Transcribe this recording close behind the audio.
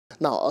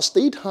Now, a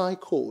state high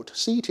court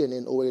sitting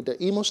in Owerri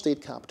the Imo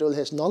state capital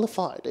has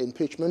nullified the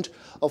impeachment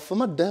of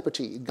former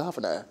deputy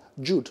governor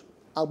Jude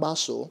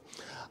Agbaso.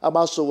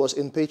 Agbaso was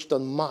impeached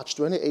on March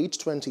 28,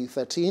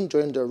 2013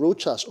 during the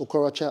Rochas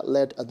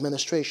Okorocha-led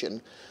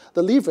administration.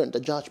 Delivering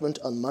the judgment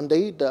on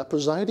Monday, the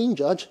presiding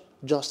judge,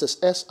 Justice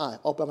S.I.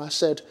 Opera,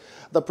 said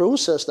the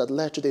process that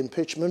led to the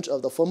impeachment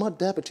of the former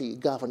deputy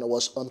governor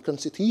was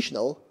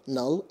unconstitutional,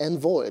 null and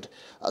void,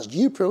 as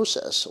due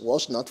process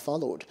was not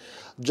followed.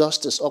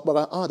 Justice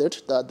Opera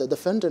added that the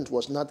defendant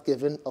was not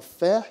given a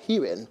fair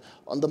hearing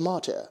on the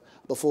matter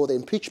before the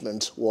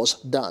impeachment was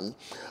done,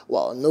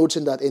 while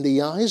noting that in the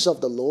eyes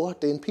of the law,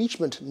 the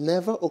impeachment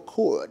never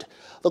occurred.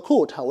 The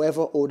court,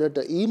 however, ordered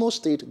the Imo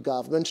state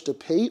government to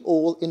pay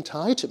all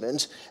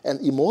entitlement and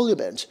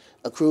emolument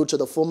accrued to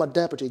the former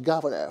deputy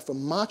governor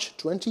from March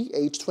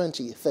 28,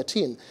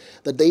 2013,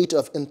 the date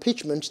of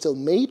impeachment, till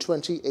May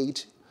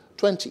 28,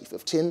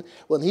 2015,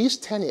 when his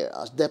tenure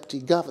as deputy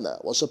governor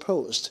was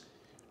supposed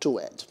to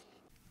end.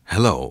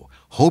 Hello,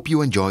 hope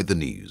you enjoyed the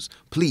news.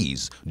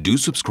 Please do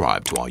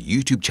subscribe to our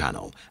YouTube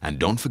channel and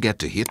don't forget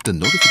to hit the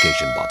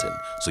notification button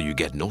so you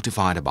get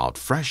notified about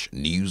fresh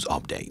news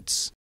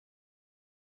updates.